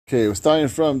Okay, we're starting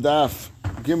from Daf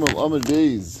Gimel Amud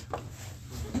Beis.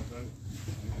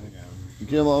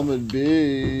 Gimel Amud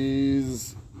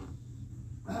Beis.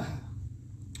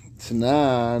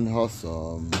 Tanan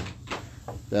Hassam.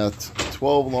 About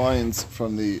 12 lines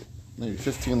from maybe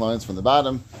 15 lines from the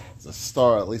bottom. It's a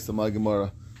star, at least in my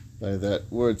Gemara, by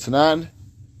that word Tanan.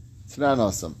 Tanan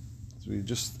Hassam. So we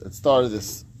just started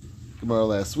this Gemara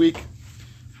last week.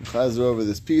 We'll chazer over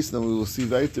this piece, and then we will see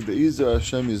Vayter Be'ezer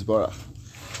Hashem Yisbarach.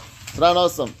 Tanan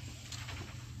Hassam.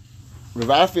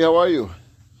 Rav Afi, how are you?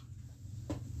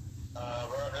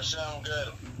 Baruch Hashem, good.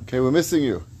 Okay, we're missing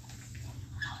you.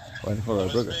 I'm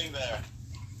just being there.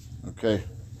 Okay.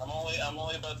 I'm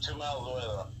only about 2 miles away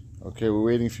though. Okay, we're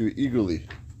waiting for you eagerly.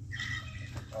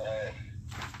 Alright.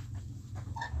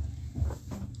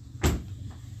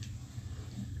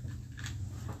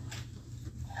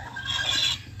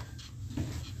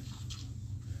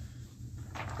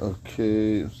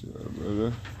 Okay, let's see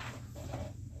brother.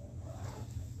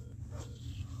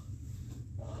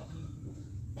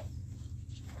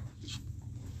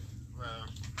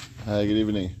 Hi, good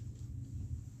evening.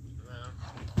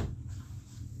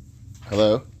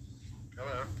 Hello?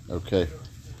 Hello. Okay.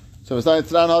 So we're starting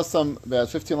Tanan Hassam, about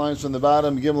 15 lines from the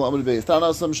bottom, Gimel Amud Beis. Tanan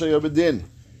Hassam Sheyar B'din.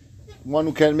 One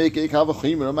who can make a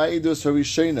Kavachimer, Ma Idus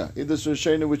Harishena. Idus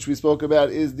Harishena, which we spoke about,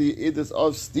 is the Idus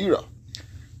of Stira.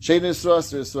 Shena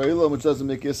Yisras Yisraelim, which doesn't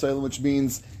make Yisraelim, which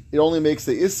means it only makes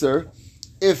the Isser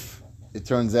if it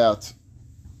turns out,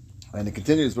 and it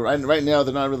continues, but right now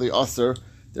they're not really Asr,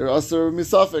 they're Asr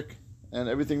Misafik, and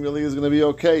everything really is going to be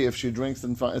okay if she drinks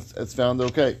and it's found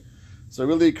okay. So it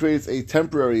really creates a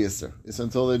temporary Isser. It's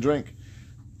until they drink.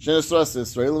 Shena Yisras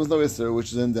Yisraelim is no Isser,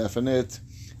 which is indefinite.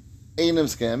 Einem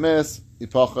Skemes,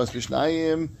 Ipachas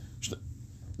Vishnayim,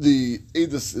 the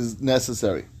Idus is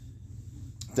necessary.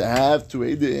 To have two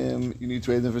Eidim, you need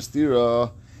two Eidim for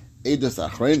Stira, Eidus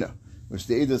Achrena, which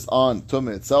the Eidus on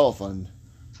Tumah itself,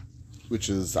 which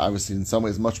is obviously in some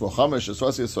ways much more Chamish, as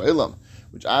Rasi Yisraelim,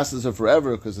 which asks her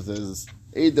forever, because if there's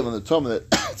Eidim on the Tumah, that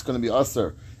it's going to be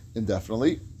Aser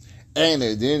indefinitely. And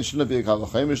Eidin shouldn't be a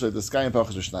Kavachimer, like the sky and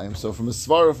Pachas Vishnayim. So from a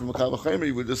Svara, from a Kavachimer,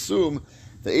 you would assume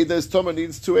the Eidus Tumah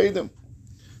needs two Eidim.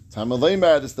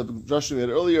 Tamalemad is the drush we had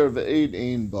earlier, Ve'eid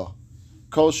Ein Ba.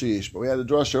 Kol Sheish, but we had a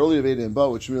drush earlier of Eid and Ba,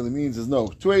 which really means there's no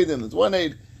two Eidim, there's one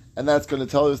Eid, and that's going to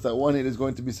tell us that one Eid is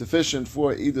going to be sufficient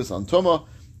for Eidus on Tumah,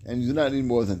 and you do not need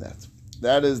more than that.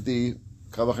 That is the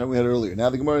Kavachem we had earlier. Now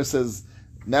the Gemara says,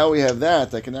 now we have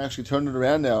that, I can actually turn it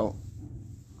around now,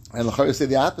 and L'chari say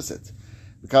the opposite.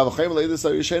 The Kavachem Eidus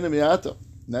Harishena Miyato.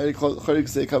 Now you can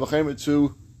say Kavachem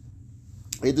to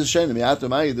Eidus Shena Miyato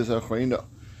Ma Eidus Harishena.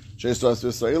 Sheistas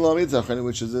Yisraelim Eidus Harishena,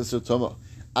 which is Isser Tumah.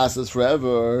 Asas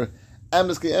forever.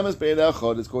 It's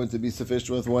going to be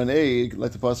sufficient with one egg,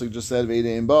 like the pasuk just said, Ve'eid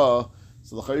Ein Ba.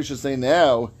 So the Chari should say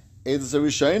now, Eidus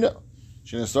Harishena.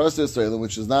 Shena starts to Yisraelim,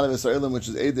 which is not of Yisraelim, which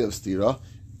is Eid of Stira.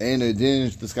 Ein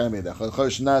Eidin, this kind of Eid Echad.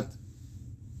 Chari should not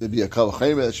be a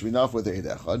Kavachimer, that should be enough with Eid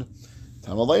Echad.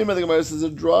 Tamalayim, the Gemara says, a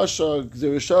drasha,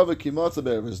 Gzerishava Kimata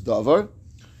Be'eres Davar.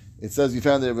 It says, you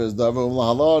found the Be'eres Davar,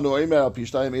 Umlahala, no Eimer, Al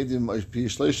Pishtayim Eidim,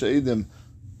 Pishleisha Eidim,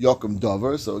 Yokum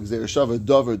Davar. So Gzerishava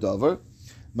Davar.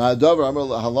 Ma Davar, Amr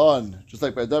Halan, just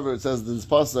like by Davar, it says this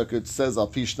pasuk, it says Al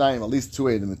Pishnayim, at least two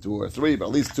Eidim, 2 or 3, but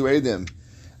at least two Eidim.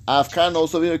 Afkan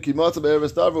also here, Kimata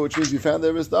Be'eres Davar, which means you found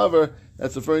the Be'eres Davar,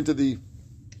 that's referring to the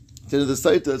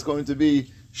Saita, it's going to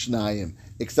be Shnayim.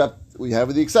 Except, we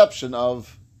have the exception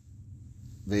of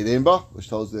Ve'eid Ein Ba, which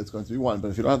tells you that it's going to be one.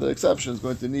 But if you don't have that exception, it's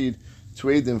going to need two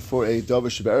Eidim for a Davar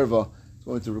Shebe'erva. It's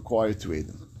going to require two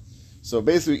Eidim. So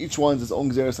basically, each one is its own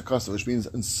Gzeres HaKasa, which means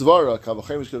in Svara,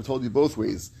 Kavachimer could have told you both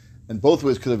ways, and both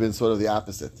ways could have been sort of the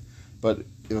opposite. But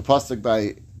if a pasuk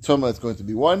by Tumah, it's going to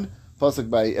be one. Pasuk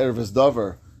by Erevas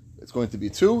Davar, it's going to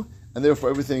be two, and therefore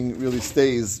everything really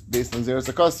stays based on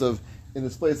Gzeres HaKasa. In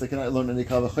this place, I cannot learn any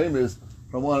Kavachimers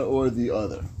from one or the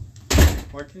other.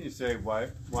 Why can you say, why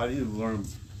do you learn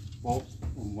both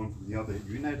one from the other?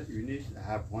 You need to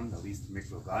have one at least to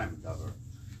mix with guy and Davar.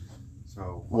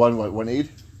 So One Eid?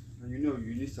 You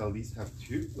need to at least have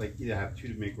two, like either have two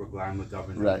to make Raglan Madavar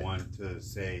and right. One to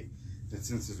say that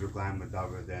since there's Raglan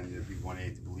Madavar, then there'd be one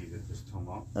aid to believe that there's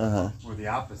Toma. Or the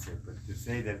opposite. But to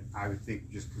say that, I would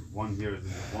think just because one here is in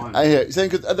the one. I hear. You're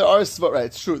saying because there are Svar, right,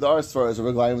 it's true, there are Svaras of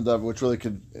Raglan Madavar, which really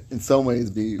could, in some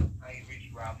ways, be.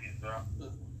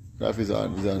 Rafi's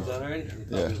on. He's on.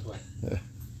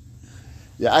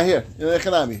 Yeah, I hear.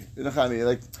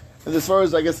 Like, and as far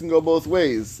as I guess can go both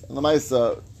ways. And the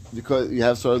Maisa, because you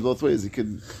have sort of both ways, you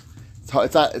can.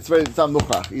 It's not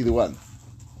muchach either one.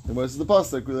 And when it's the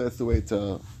pasuk, really that's the way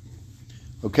to.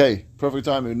 Okay, perfect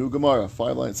timing. New Gemara, 6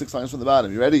 lines from the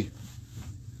bottom. You ready?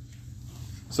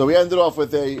 So we ended off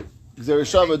with a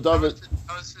Zereshava Davar.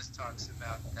 Moses talks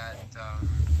about that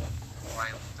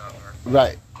wild Davar.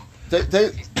 Right.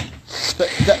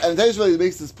 And Taish really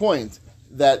makes this point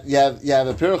that you have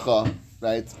a pircha,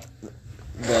 right?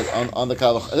 That on the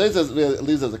kavach. And it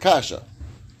leaves as a kasha,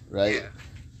 right? Yeah.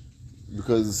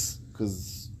 Because,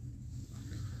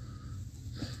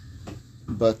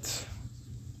 but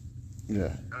yeah. I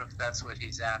don't know if that's what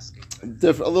he's asking.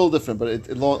 Different, a little different, but it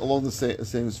along the same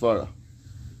svara.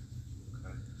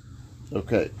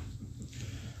 Okay.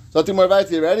 Something more about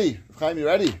you ready? Chaim, you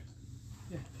ready?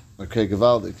 Yeah. Okay,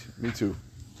 gewaldig. Me too.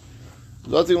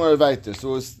 Something more about you.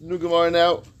 So it's new Gemara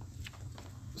now.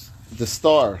 The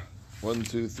star. 1,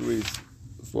 2, 3,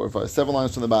 4, 5, 7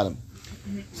 lines from the bottom.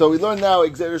 So we learn now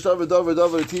Xereshava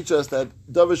Davar teach us that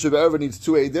Davar Shebe'erva needs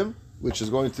 2 edim, which is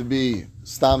going to be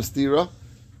Stam Stira.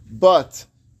 But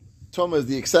Toma is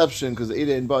the exception because Eid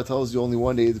and Ba tells you only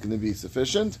 1 eid is going to be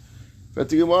sufficient. But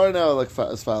the Gemara now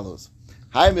as follows.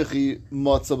 Haimichi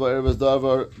Matzah Ba'ervas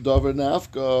Davar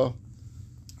Nafka.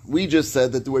 We just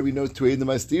said that the way we know 2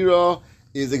 edim Stira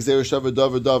is Xereshava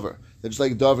Davar. That just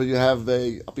like Davar you have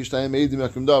a Apishtayim Eidim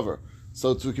Yakim Davar.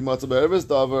 So to Matzah Ba'ervas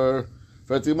Davar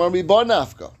for the Gemara be Ba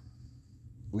Nafka.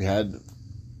 We had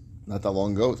not that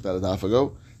long ago, it's about a half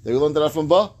ago. They learned that from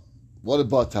Ba. What did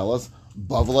Ba tell us?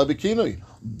 Ba v'lai b'kinoi,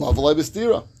 Ba v'lai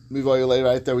b'stira. We violate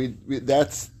right there.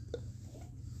 That's.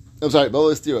 I'm sorry, Ba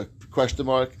v'lai b'stira. Question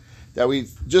mark. That we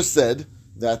just said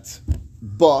that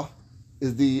Ba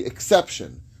is the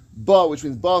exception. Ba, which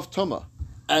means Ba of Tuma,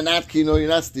 and not kinoi,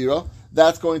 not stira.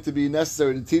 That's going to be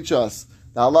necessary to teach us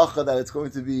the halacha that it's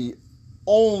going to be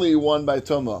only 1 by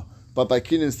Tuma, but by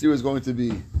kinoi and stira is going to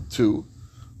be 2.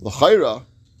 L'chayra,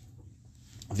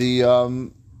 the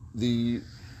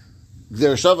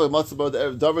Zereshava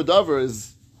Matzah Davar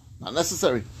is not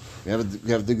necessary. We have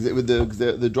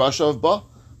the drasha of Ba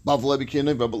v'lai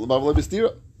b'kinoi, Ba v'lai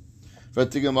b'stira. For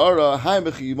the Gemara,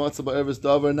 Haimichi Matzah Ba'ervas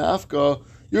Davar Nafka.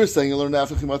 You're saying you learn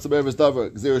Nafka Matzah Ba'ervas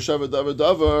Davar. Zereshava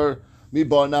Davar Mi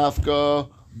Ba Nafka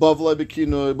Ba v'lai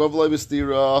b'kinoi, Ba v'lai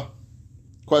b'stira.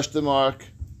 Question mark.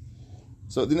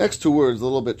 So the next 2 words are a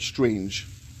little bit strange,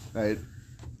 right?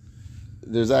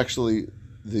 There's actually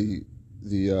the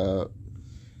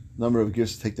number of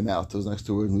gears to take them out. Those next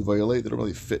 2 words we violate. They don't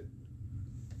really fit.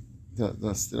 They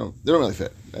don't really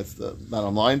fit. That's the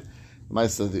bottom line. I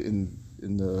said in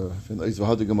the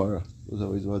Izvahad Gemara. I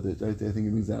think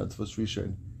it means that it's first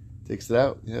Rishon. Takes it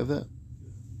out. You have that?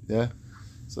 Yeah.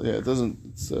 So yeah, it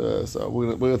doesn't. So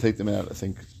we're gonna take them out. I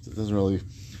think it doesn't really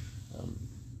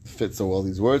fit so well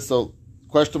these words. So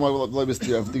question mark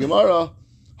the Gemara.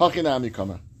 Hachinami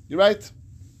Kamer. You're right.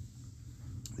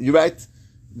 You're right.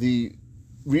 The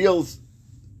real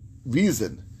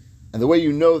reason and the way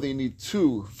you know they need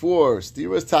 2 for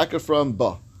stira is taka from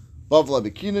Ba v'lai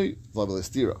b'kinoi, Ba v'lai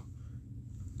stira.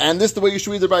 And this is the way you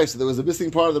should read the Brisa. There was a missing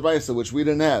part of the Brisa which we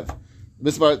didn't have. The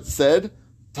Mismar said,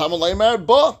 Tamalaymar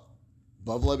Ba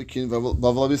v'lai b'kinoi, Ba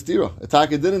v'lai b'stira.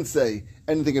 Taka didn't say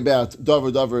anything about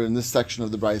Davar in this section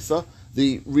of the Brisa.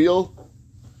 The real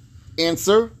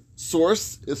answer,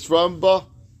 source, is from Ba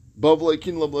v'lai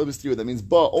b'kinoi, Ba v'lai b'stira. That means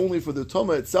Ba only for the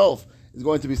Toma itself is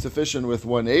going to be sufficient with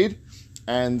 1 aid,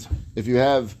 and if you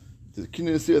have the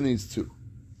kinoi stira, it needs 2.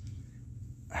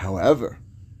 However,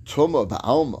 Toma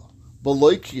ba'alma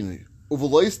b'loi kinoi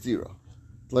u'v'loi stira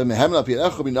the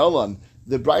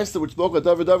brisa which spoke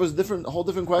about Davar is a whole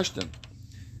different question.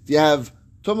 If you have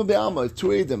Toma ba'alma, 2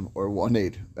 aidim or 1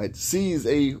 aid, right, sees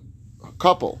a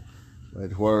couple,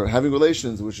 right, who are having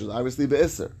relations, which is obviously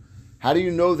be'isr, how do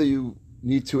you know that you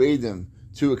need 2 aidim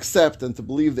to accept and to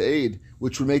believe the aid,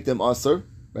 which would make them asr,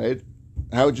 right?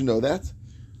 How would you know that?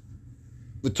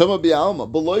 V'toma bi'alma,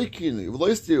 b'loi kinoi,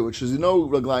 v'loi stira, which is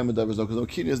raglayim Davar because no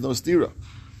kinoi is no stira.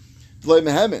 V'loi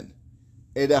mehemin,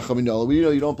 eidecha minol. We know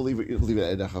you don't believe it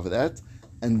eidecha for that,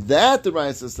 and that the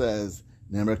Brisa says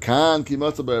nemer kan ki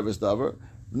matzah ba'ervas Davar,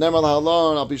 nemer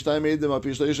lahalon al pishtayim eidim al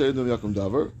pishtayim eidim yakum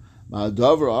Davar, ma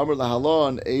Davar amar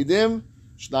lahalon eidim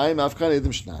shnayim afkan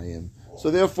eidim shnayim.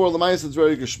 So therefore, l'mayis it's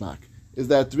very geshmak. Is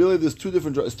that really there's 3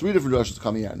 different drushes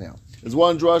coming out now. There's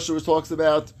one drusha which talks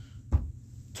about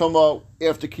Toma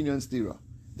after kinoi and stira.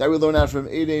 That we learn out from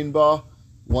Eidein Ba,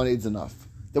 1 aid's enough.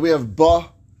 Then we have Ba,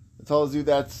 that tells you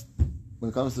that when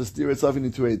it comes to the stira itself, you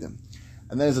need 2 aidim.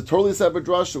 And then there's a totally separate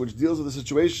drasha which deals with the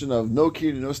situation of no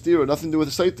kinoi, no stira, nothing to do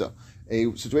with the saita.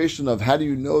 A situation of how do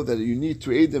you know that you need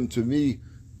 2 aidim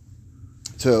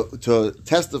to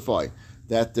testify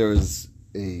that there's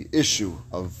a issue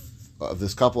of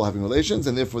this couple having relations,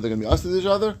 and therefore they're going to be used to each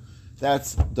other.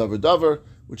 That's Davar,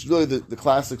 which is really the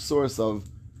classic source of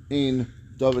in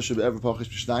Davar Shebe'erva Pachish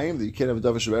B'Shnayim, that you can't have a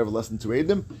Davar Shebe'erva less than 2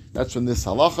 Eidim. That's from this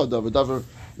halacha, Davar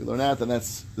We learn that, and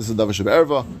this is Davar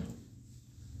Shebe'erva,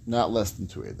 not less than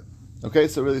 2 Eidim. Okay,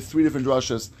 so really 3 different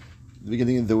drashas. The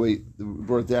beginning, the way we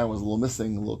brought it down was a little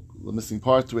missing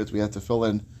part to it. We had to fill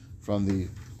in from the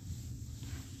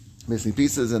missing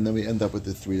pieces, and then we end up with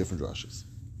the 3 different drashas.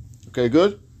 Okay,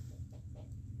 good?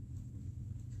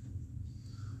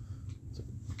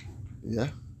 Yeah?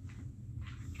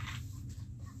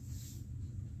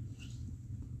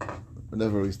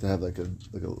 Whenever we used to have like a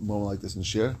moment like this in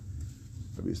Shir,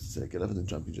 we used to say, get up in the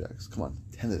jumping jacks. Come on,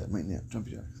 10 of them right now,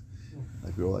 jumping jacks.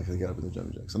 Like we were all like, get up in the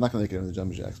jumping jacks. I'm not going to get up in the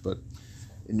jumping jacks, but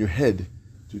in your head,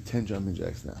 do 10 jumping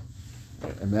jacks now.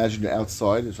 Right? Imagine you're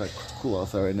outside. It's like, it's cool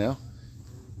outside right now.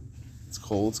 It's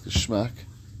cold, it's geschmack.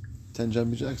 10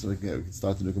 jumping jacks, and we can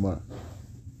start the new Gemara.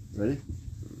 Ready?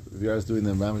 If you're doing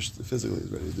them, Ramish physically is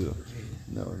ready to do them.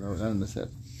 No, not in his head.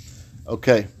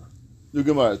 Okay. New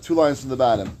Gemara, 2 lines from the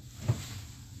bottom.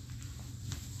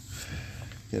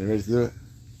 Getting ready to do it?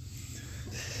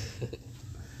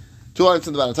 2 lines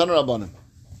from the bottom. Tana Rabbanim.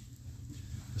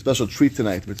 A special treat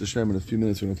tonight. Mr. Sherman, in a few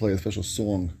minutes we're going to play a special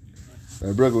song.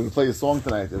 Berger, we're going to play a song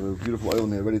tonight. We have a beautiful oil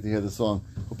here, ready to hear the song.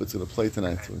 Hope it's going to play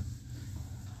tonight. So,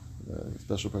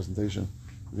 special presentation.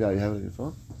 Yeah, you have it on your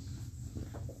phone?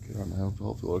 Okay,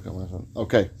 hopefully it'll work on my phone.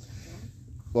 Okay.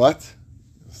 What?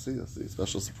 You'll see.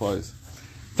 Special surprise.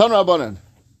 Tana Rabbanim.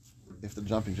 If the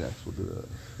jumping jacks, we'll do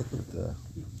the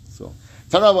song.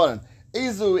 Tana Rabbanim.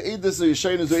 Ezu edus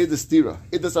Rishayna zu edus tira.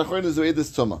 Edus achroina zu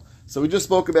edus tuma. So we just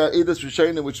spoke about edus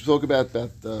Rishayna, which we spoke about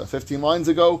 15 lines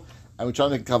ago, and we're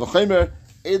trying to make kavachemer.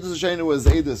 Edus Rishayna was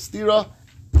edus tira.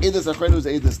 Edus achroina was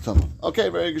edus tuma. Okay,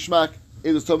 very geschmack.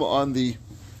 Edus tuma on the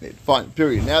fine.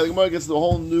 Period. Now the Gemara gets to a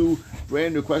whole new,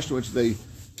 brand new question, which they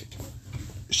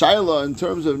shaila in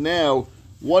terms of now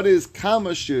what is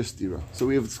kama shir stira. So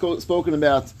we have spoken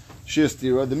about shir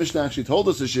stira. The Mishnah actually told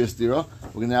us a shir stira.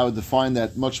 We're going to now define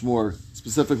that much more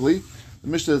specifically. The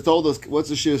Mishnah has told us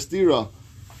what's a shir stira.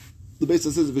 The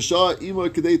basis says v'shah imor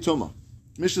kedei toma.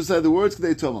 Mishnah said the words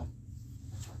kedei toma.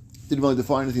 Didn't really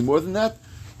define anything more than that.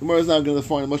 The Gemara is now going to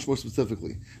define it much more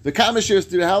specifically. The kama shir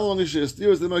stira. How long is shir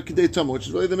stira? Is the imor kedei toma, which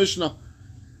is really the Mishnah.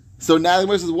 So now the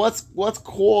Gemara says what's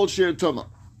called shir toma?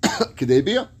 Kedei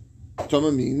bia.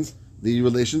 Toma means the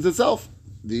relations itself,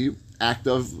 the act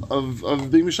of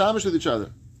being mishamish with each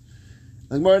other.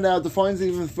 The Gemara now defines it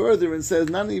even further and says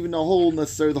not even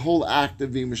necessarily the whole act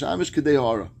of being mishamish, kedei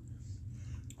hara.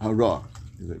 Hara,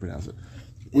 is how you pronounce it.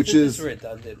 Which is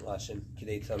redundant lashon,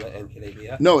 kedei toma and kedei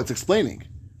bia. No, it's explaining.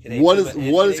 What is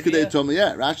kedei toma?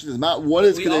 Yeah, Rashi says what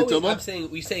is kedei toma.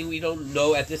 We're saying we don't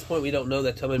know at this point. We don't know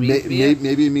that toma means bia.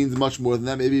 Maybe it means much more than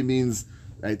that. Maybe it means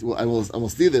right. Well, I will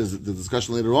see. There's the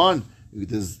discussion later on.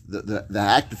 The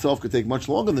act itself could take much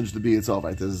longer than just the bia itself,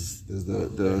 right? There's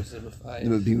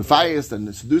the being biased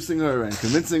and seducing her and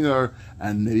convincing her,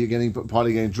 and maybe getting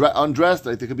undressed.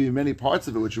 Right? There could be many parts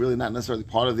of it which are really not necessarily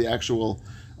part of the actual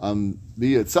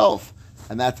bia itself.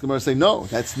 And that's Gemara saying no,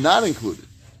 that's not included.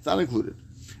 It's not included.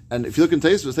 And if you look in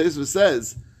Tosfos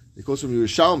says it goes from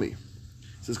Yerushalmi. It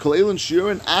says Kol elun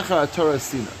shiurim achar Torah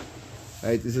sina.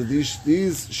 Right? This is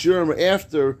these shiurim are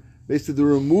after basically the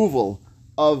removal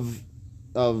of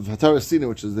Hatara Sina,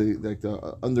 which is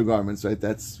the undergarments, right?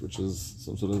 Which is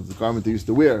some sort of the garment they used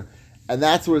to wear, and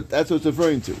that's what it's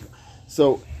referring to.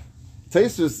 So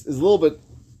Tosfos is a little bit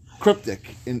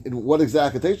cryptic in what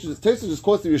exactly Tosfos just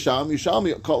quotes the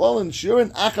Yerushalmi Kol elun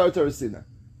shiurim achar Torah sina.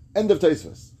 End of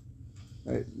Tosfos.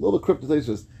 Right? A little bit cryptic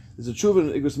Tosfos. There's a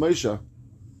tshuva in Igros Moshe.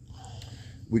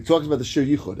 We talked about the Shir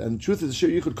Yichud, and the truth is the Shir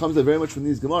Yichud comes out very much from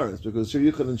these Gemaras because Shir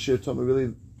Yichud and Shir Toma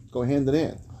really go hand in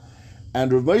hand.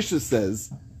 And Rav Moshe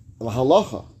says, the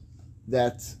halacha,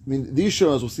 that, these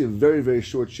shurim, we'll see a very, very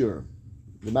short shurim.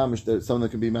 The mamish, some of them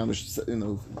can be mamish,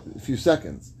 a few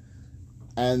seconds.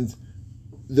 And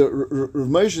Rav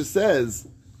Moshe says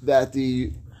that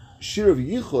the shir of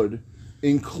Yichud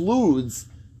includes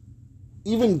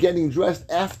even getting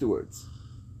dressed afterwards,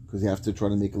 because you have to try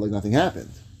to make it like nothing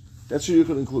happened. That's shir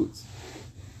Yichud includes.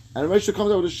 And Rashi comes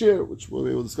out with a shir, which we'll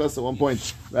be able to discuss at one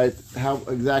point, right? How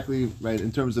exactly, right, in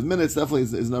terms of minutes, definitely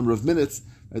is a number of minutes,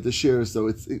 right, the shir, so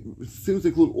it seems to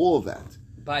include all of that.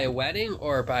 By a wedding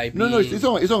or by being... No, he's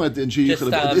talking about the Issei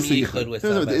Yichud with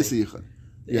somebody. The Issei Yichud.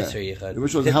 Yeah.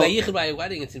 Because by Yichud by a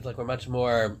wedding, it seems like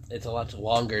it's a much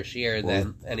longer shir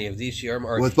than any of these shirim.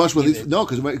 Well, it's much more, no,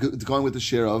 because it's going with the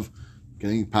shir of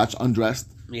getting patched undressed,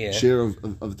 shir of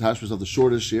the tashmas of the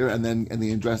shortest shir, and then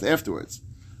undressed afterwards.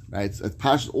 Right,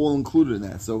 it's all included in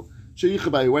that. So shir yichud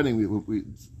by a wedding, we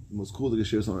most cool to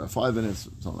share something about 5 minutes,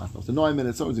 something up to 9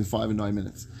 minutes, somewhere between 5 and 9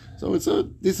 minutes. So it's a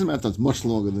decent amount of time. It's much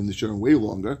longer than the share, way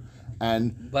longer.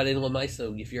 But in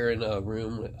Lamaisa, if you're in a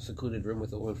secluded room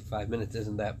with a woman for 5 minutes,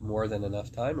 isn't that more than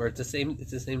enough time? Or it's the same?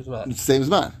 It's the same amount. It's the same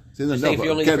amount. If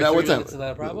you're only there for 3 minutes, is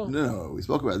that a problem? No, we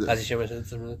spoke about this.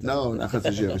 No, not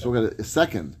Chatzishir. We spoke about a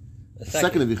second. A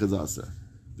second of Yichud Aser.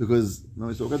 Because when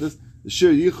we spoke about this, the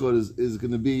Shir Yichud is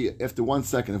going to be after 1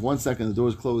 second. If 1 second the door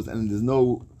is closed and there's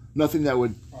nothing that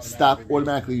would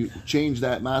automatically change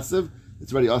that massive,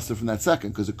 it's already Aser from that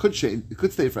second because it could change. It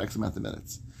could stay for X amount of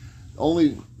minutes.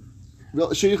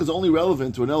 Shir Yichud is only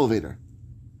relevant to an elevator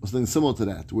or something similar to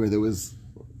that, where there was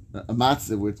a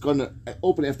matzah where it's going to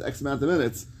open after X amount of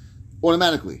minutes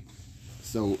automatically.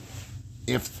 So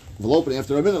if it will open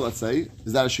after a minute, let's say,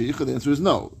 is that a Shir Yichud? The answer is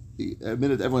no. A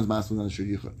minute, everyone's matzah is not a Shir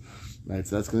Yichud. Right?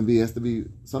 So that's going to be, has to be,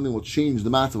 something will change the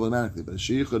matzah automatically. But a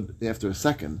Shir Yichud, after a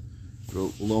second, if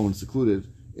you're alone, secluded,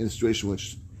 in a situation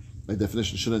which, by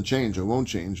definition, shouldn't change or won't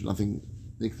change, nothing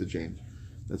needs to change.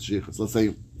 That's Shir Yichud. So let's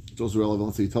say, it's also relevant.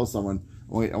 Let's say you tell someone,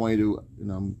 I want you to,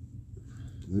 I'm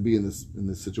going to be in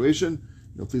this situation.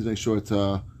 Please make sure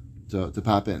to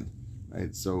pop in,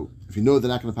 right? So if you know they're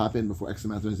not going to pop in before X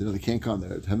amount of minutes, they know they can't come.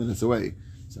 They're 10 minutes away,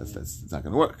 so that's it's not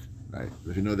going to work, right?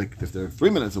 But if you know that if they're 3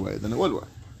 minutes away, then it would work,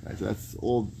 right? So that's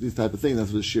all these type of things.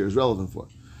 That's what the shir is relevant for.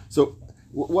 So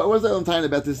what was that on time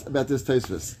about this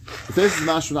Tosfos? The Tosfos is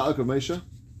mashma not like Rav Moshe, at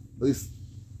least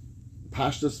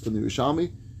pashtus from the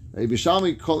Yerushalmi.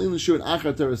 Yerushalmi call in the shir an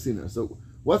achar terasina. So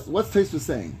what's Tosfos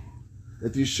saying?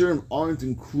 That the Yishurim aren't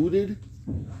included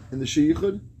in the Shir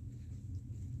Yichud?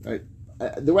 Right?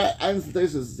 The way I understand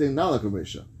Tosfos is saying not like Rav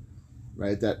Moshe.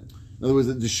 Right? That, in other words,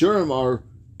 the Yishurim are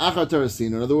achar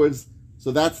terasina. In other words,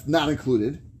 so that's not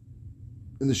included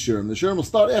in the Shurim. The Shurim will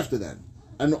start after then.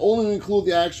 And only include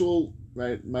the actual,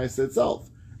 right, Ma'aseh itself.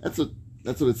 That's what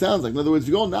it sounds like. In other words, if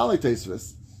you go now like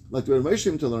Tosfos, like the Rav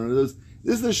Moshe to learn, this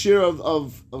is the Shir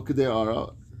of Kedei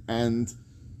Ara, and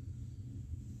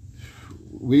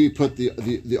we put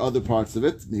the other parts of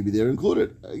it, maybe they're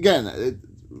included. Again,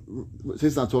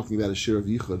 it's not talking about a shir of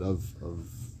yichud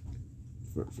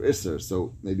for Isser,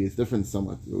 so maybe it's different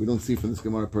somewhat. We don't see from this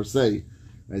Gemara per se,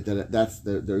 right, that's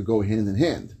they go hand in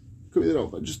hand. Could be they don't,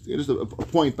 but just a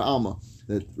point ba'alma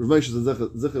that Rav Moshe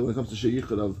Zechah when it comes to shir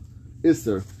yichud of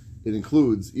Isser, it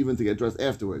includes even to get dressed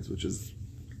afterwards, which is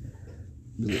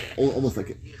almost like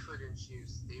it.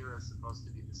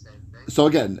 So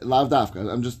again, lav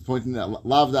dafka. I'm just pointing out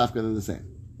lav dafka. They're the same.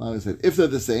 Like I said, if they're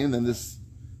the same, then this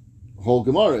whole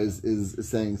Gemara is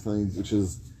saying something which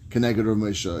is keneged Rav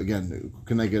Moshe. Again,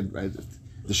 keneged, right?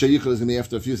 The shir yichud is going to be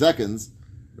after a few seconds,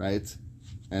 right?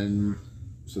 And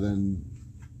so then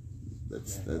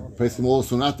that's basically all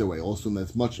assume not their way. All assume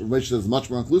that's Rav Moshe is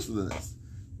much more inclusive than this,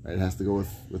 right? It has to go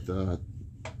with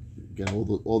again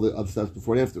all the other steps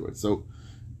before and afterwards. So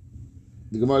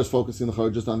the Gemara is focusing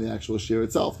just on the actual shir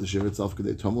itself. The shir itself,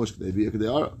 Kedei Tomush, Kedei Bia,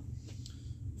 Kedei Ara.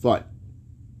 Fine.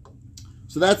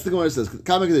 So that's the Gemara says.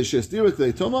 Kama Kedei Shir Stira,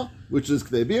 Kedei Toma, which is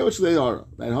Kedei Bia, which is Kedei Ara.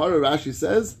 And Hara, Rashi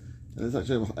says, and it's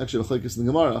actually a Chalkis in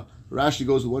the Gemara, Rashi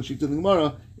goes with one sheet to the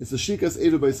Gemara, it's the Shikas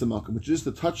Eva Beis Hamakom, which is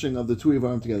the touching of the two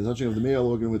Ivarim together, the touching of the male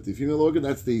organ with the female organ.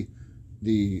 That's the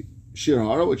Shir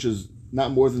Hara, which is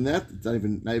not more than that. It's not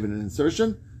even an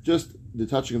insertion, just the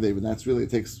touching of the Eva. That's really, it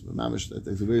takes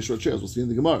a very short share, as we'll see in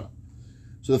the Gemara.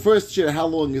 So the first share, how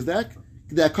long is that?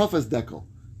 That kafas dekel.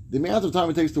 The amount of time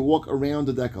it takes to walk around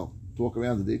the dekel, to walk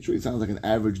around the date tree. It sounds like an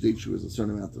average date tree is a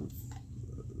certain amount of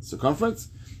circumference.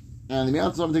 And the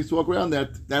amount of time it takes to walk around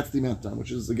that's the amount of time,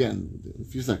 which is, again, a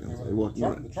few seconds.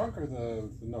 The trunk or the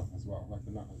nut as well? Like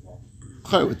the nut as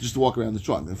well? Just to walk around the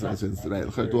trunk. That's right.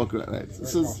 Right. To walk around, right.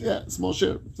 This is, small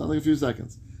share. Sounds like a few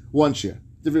seconds. One share.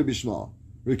 Different bishmal.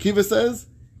 Rekiva says,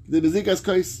 the bezikas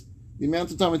kais, the amount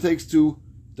of time it takes to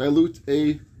dilute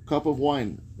a cup of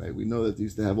wine. Right? We know that they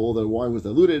used to have all their wine was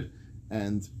diluted,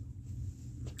 and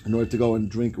in order to go and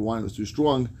drink wine was too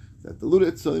strong, that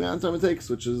diluted. So the amount of time it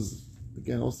takes, which is,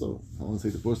 again, also, I want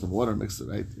to say to pour some water, mix it,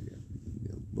 right?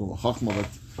 A little chachma, but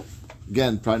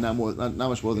again, probably not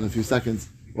much more than a few seconds.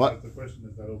 What? The question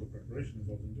is that all the preparation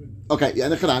involved in doing it. Okay,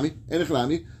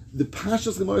 Enechanami. The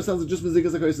Pashas Gemara sounds like just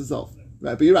Mezikas HaKos itself.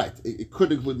 Right, but you're right. It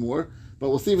could include more, but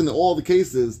we'll see even in all the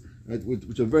cases, right,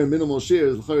 which are very minimal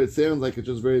shares. It sounds like it's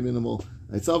just very minimal.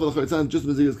 Itself, it sounds just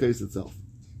Mezikas case itself.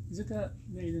 Is it that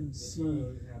they didn't see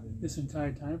this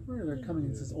entire time for it, or they're coming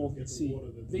and says all they see?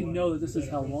 They know that this is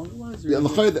how long it was. Yeah,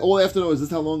 all they have to know is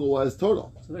this how long it was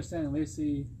total. So they're saying they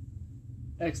see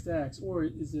X to X, or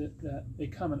is it that they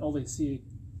come and all they see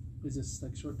is this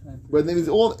like short time period? But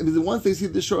then once they see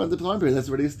this short time period, that's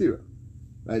already a stira.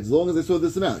 Right, as long as they saw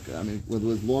this amount, I mean, whether it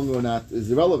was long or not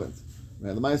is irrelevant.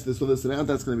 Right, the mice this with this amount,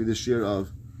 that's going to be the shear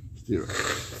of stira.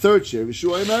 Third shear,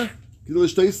 Vishuaymer,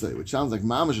 which sounds like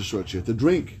mamash a short shear, to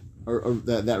drink, or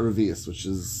that revius, which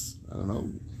is, I don't know,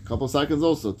 a couple of seconds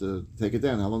also to take it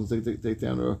down. How long does it take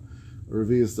down a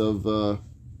revius of,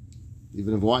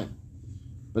 even of wine?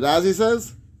 But as he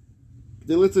says,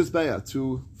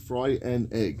 to fry an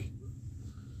egg.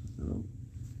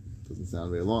 Doesn't sound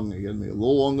very long, again, maybe a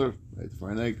little longer, right, to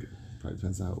fry an egg. Probably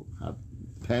depends on how hot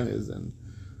the pan is and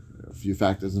a few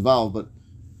factors involved, but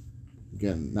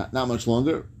again, not much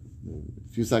longer, a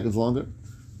few seconds longer.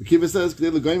 The Kiva says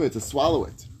to swallow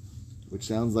it, which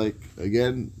sounds like,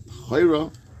 again,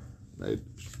 chayra, right?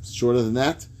 Shorter than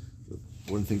that.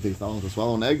 Wouldn't think it takes that long to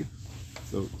swallow an egg.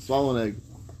 So swallow an egg.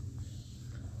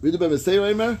 A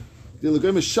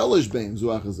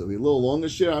little longer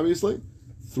shear, obviously.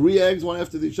 3 eggs, one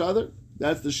after each other.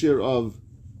 That's the shear of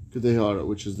Kedei Hara,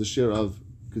 which is the shear of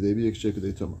Kedei Biyik Shir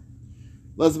Kedei Tumah.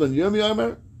 Lesban Yom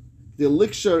Yomer, the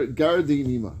Likshar Gardi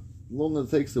Nima. Long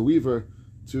it takes the weaver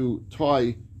to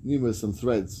tie Nima some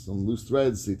threads, some loose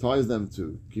threads. He ties them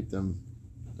to keep them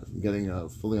from getting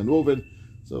fully unwoven.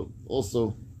 So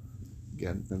also,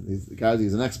 again, Gardi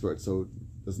is an expert, so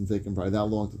it doesn't take him probably that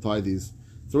long to tie these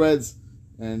threads,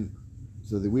 and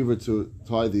so the weaver to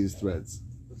tie these threads.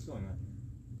 What's going on?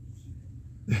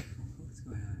 What's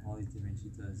going on? All these different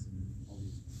shitas and all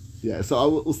these. Yeah,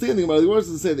 so we'll see in the Gemara. The Gemara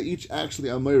doesn't say that each actually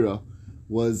Amira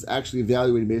was actually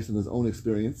evaluating based on his own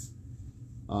experience,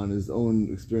 of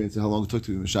how long it took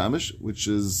to be Mishamish, which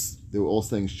is, they were all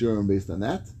saying Shurim based on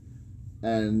that.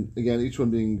 And again, each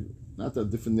one being not that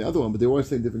different than the other one, but they were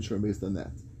saying different Shurim based on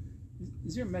that.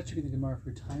 Is there a metric in the Gemara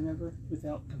for time ever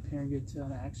without comparing it to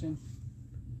an action?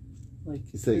 Like,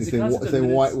 saying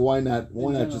why not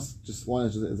just why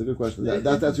not just, it's a good question.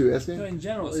 That's what you're asking? No, in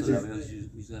general, Also, is we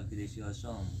it, used to have Kadesh Hashem,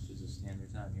 which is a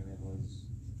standard time. Here we have all these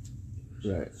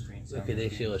Right. strange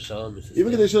Kadesh Hashem is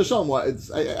Even Kadesh Hashem, why?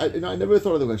 I never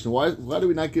thought of the question. Why do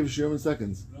we not give Shurim in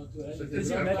seconds? is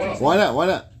there a metric? Why not? Why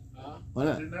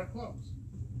not? Didn't have clocks.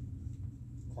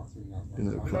 Clocks are not You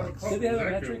know, clocks. clocks. Did they have a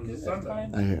Exactly, metric it was at a the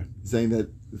time? I hear saying that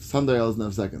sundial doesn't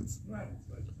have seconds. Right.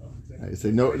 You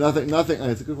say no, nothing.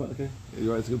 It's a good point. Okay,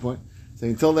 you're right. It's a good point.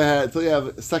 Saying until you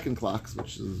have second clocks,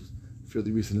 which is a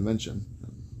fairly recent invention,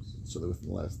 so that within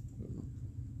the last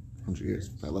 100 years,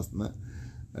 probably less than that.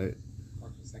 Right?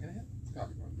 Clocks for a second ahead? It's got to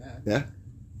be more than that.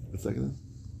 Yeah, a second.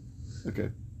 Okay,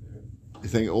 you're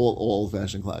saying all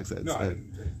old-fashioned clocks heads. No, I right?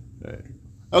 didn't say. Right.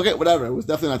 Okay, whatever. It was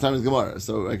definitely not time of Gemara,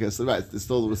 so I guess right. It's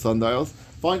still with sundials.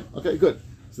 Fine. Okay, good.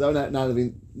 So that would not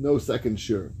having no second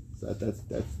sure. So that's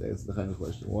the kind of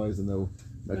question. Why is there no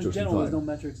metrics In general, in there's time?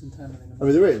 no metrics in time. I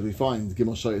mean, there is. We find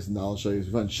Gimel Shoyes and Dal Shoyes.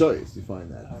 We find Shoyes. We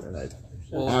find that. Right?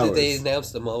 Well, Hours. did they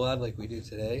announce the Moab like we do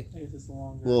today? I guess it's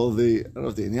longer. Well, I don't know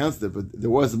if they announced it, but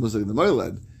there was a Muslim in the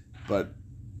Moiled. But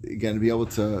again, to be able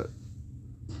to,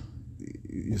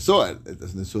 you saw it. It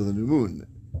doesn't saw the new moon.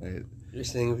 Right? You're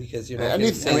saying because you're I not mean,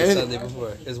 getting set I mean, Sunday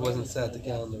before because it wasn't set the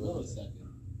calendar.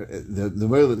 The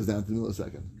Moiled is down to the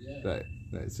millisecond. Right.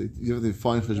 So you have to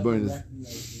find Cheshbon.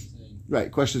 Right.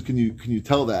 Question is, can you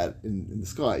tell that in the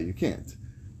sky? You can't.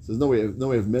 So there's no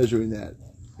way of measuring that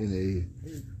in a.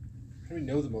 How do we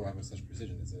know the Moab with such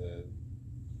precision?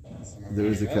 There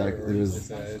is a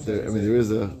there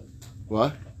is a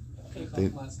what? It's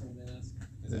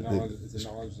a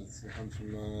knowledge that comes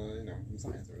from from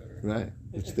science or whatever. Right.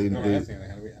 Which No, I'm asking, like,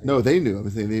 how do we? no, they knew. I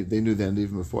was saying they knew then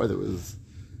even before there was.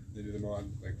 They do the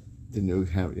Moab like. They knew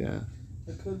how. Yeah.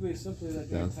 It could be simply that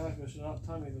the Yeah. antacists are not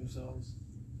timing themselves.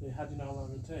 They had to know how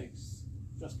long it takes.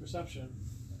 Just perception.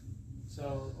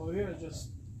 So over here, just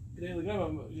daily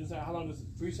government, you say how long is it?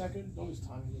 3 seconds? Nobody's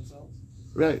timing themselves.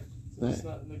 Right. So it's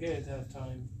Right. not negated to have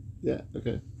time Yeah.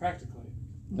 Okay. practically.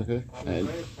 Okay. And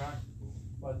Very practical.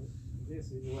 But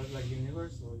This it was like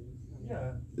universal.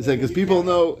 yeah. it's like because people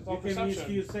know. It's all You can use perception.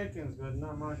 few seconds, but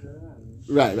not much of that.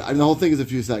 Right. I mean, the whole thing is a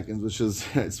few seconds, which is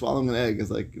swallowing an egg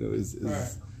is like is Right.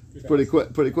 pretty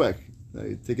quick. Pretty quick.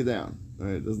 You take it down.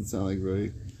 Right. It doesn't sound like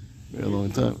very long You're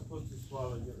time. supposed to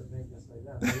swallow the thing just like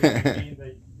that. But you mean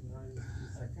that,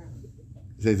 it's like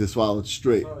You say to swallow it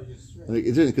straight. swallow you straight. Like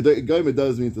it's Goyim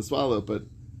does mean to swallow it, but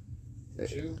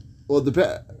Chew? well, it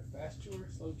depends. Fast chewer,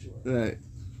 slow chewer. Right.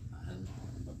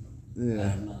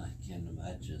 Yeah. I can't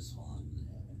imagine swallowing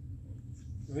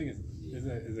The thing is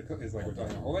like we're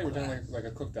talking a whole egg, we're talking like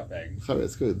a cooked up egg.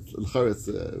 Charetz good. Charetz,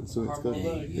 so it's good.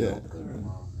 that. Yeah.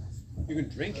 You can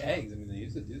drink eggs. I mean, they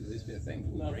used to be a thing.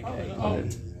 People No, drink probably eggs. not.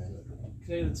 Right.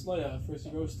 Canadian Sloya, first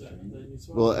you roast it, and then you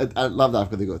swallow Well, it. I love that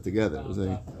because they go together. Down I'm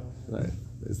saying, top, right.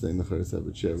 They're saying the Charetz have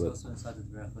a chair, It's but also inside the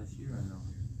Berach Lashir or no?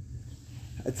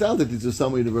 It sounds like these are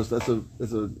some universal. That's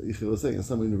a Yichel was saying.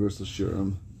 Some universal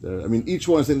shirim. I mean, each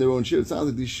one is saying their own shir. It sounds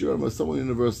like these shirim are somewhat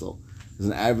universal. There's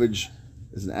an average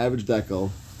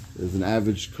decal. There's an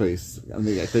average kreis. I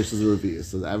mean, kreis is a revius.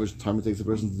 So the average time it takes a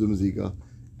person to do mezika,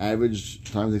 average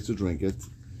time it takes to drink it.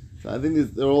 So I think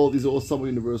these are all somewhat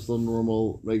universal,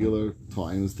 normal, regular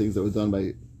times, things that were done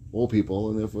by all people,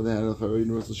 and therefore they had a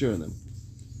universal share in them.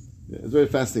 Yeah, it's very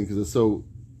fascinating because it's so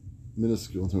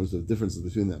minuscule in terms of the differences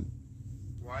between them.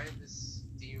 Why is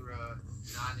stira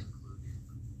not included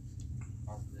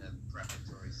all the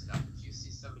preparatory stuff? If you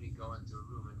see somebody go into a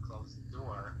room and close the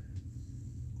door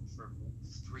for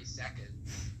 3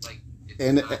 seconds, like it's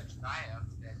and not shayach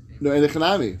that they no, and the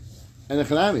Chanami. and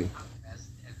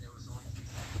there was only 3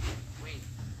 seconds in between,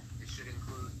 it should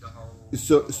include the whole.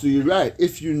 So you're right.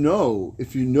 If you know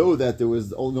that there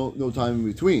was no time in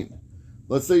between,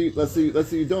 let's say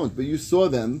you don't, but you saw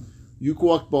them, you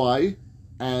walked by,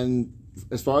 and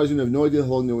as far as you know, have no idea how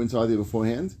long they were inside there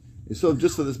beforehand. You saw them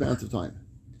just for this amount of time.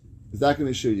 Is that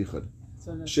going to be shir yichud?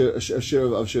 A share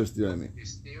of shir stirami?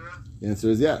 The answer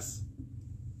is yes.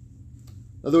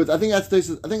 In other words, I think that's what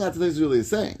Taisus really is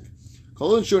saying.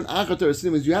 Kolon shur and achar Torah is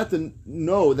you have to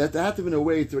know that there had to have been a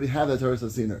way to already have that Torah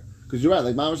Sasiner. Because you're right,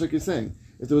 like Mamash, like you're saying,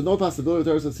 if there was no possibility of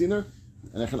Torah Sasiner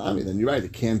and Echanami, then you're right,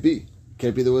 it can't be.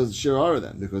 Can't be there was shir hara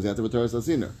then, because you have to have a Torah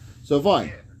Sasiner. So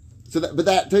fine. So but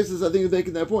that Taisus, I think, is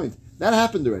making that point. That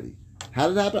happened already. How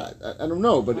did it happen? I don't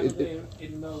know, but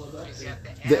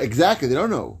exactly, they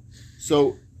don't know.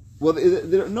 So, well,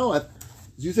 they don't know. So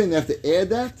you're saying they have to add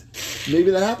that? Maybe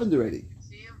that happened already.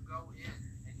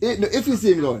 If you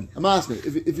see him going, I'm asking,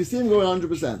 if you see him going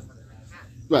 100%,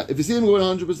 right? If you see him going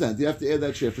 100%, you have to add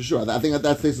that share for sure. I think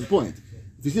that's Taisus' point.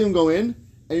 If you see him go in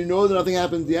and you know that nothing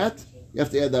happened yet, you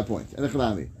have to add that point. And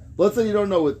Echanami. But let's say you don't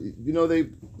know what you know. They,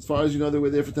 as far as you know, they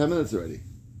were there for 10 minutes already.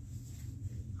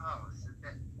 Oh, so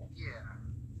that, yeah.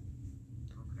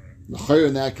 Okay.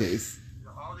 In that case,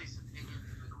 all these opinions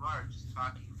in the Gemara are just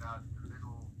talking about the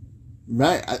middle.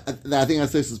 Right. I think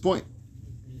that's Taisus' point.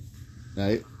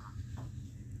 Right.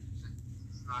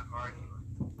 It's not arguing.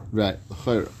 Right.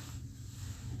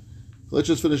 Let's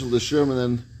just finish with the Sherm and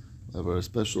then have our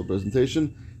special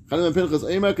presentation.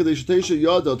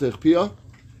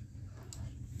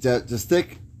 To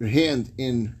stick your hand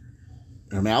in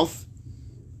her mouth,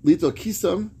 lito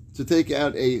kisam, to take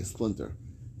out a splinter.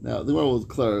 Now the Gemara will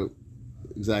declare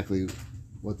exactly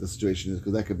what the situation is,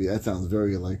 because that sounds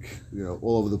very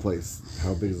all over the place.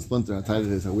 How big is the splinter? How tight it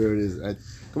is? How weird it is? Right?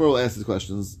 Gemara will ask these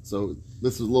questions, so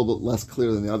this is a little bit less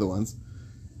clear than the other ones.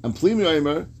 And plimi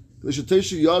oimer,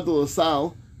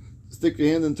 stick your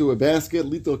hand into a basket,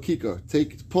 lito kikar,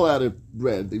 pull out a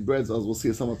bread. The breads, as we'll see,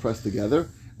 are somewhat pressed together,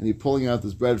 and you're pulling out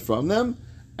this bread from them,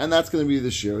 and that's going to be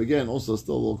the shir. Again, also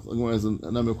still there's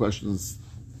a number of questions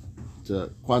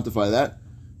to quantify that,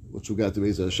 which we'll get to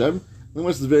Be'ez Hashem. The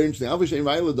Gemara is very interesting. This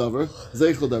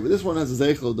one has a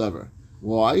zeichel davar.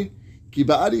 Why? Ki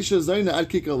ba'ad isha zayna ad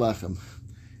kikar lachem.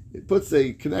 It puts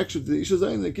a connection to the isha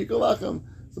zayna and kikar lachem.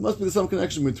 So there must be some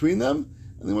connection between them.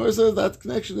 And the Gemara says that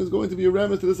connection is going to be a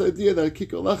remez to this idea that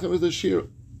kikar lachem is a shir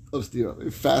of stira.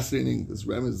 Very fascinating. This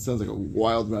remez, it sounds like a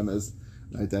wild remez,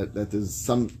 right? That there's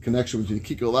some connection between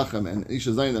kikar lachem and isha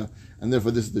zayna, and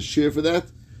therefore this is the shir for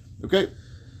that. Okay.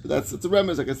 But it's a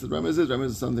remez. I guess the remez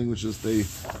is something which is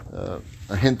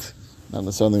a hint, not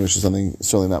necessarily which is something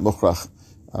certainly not mukhrach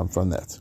from that.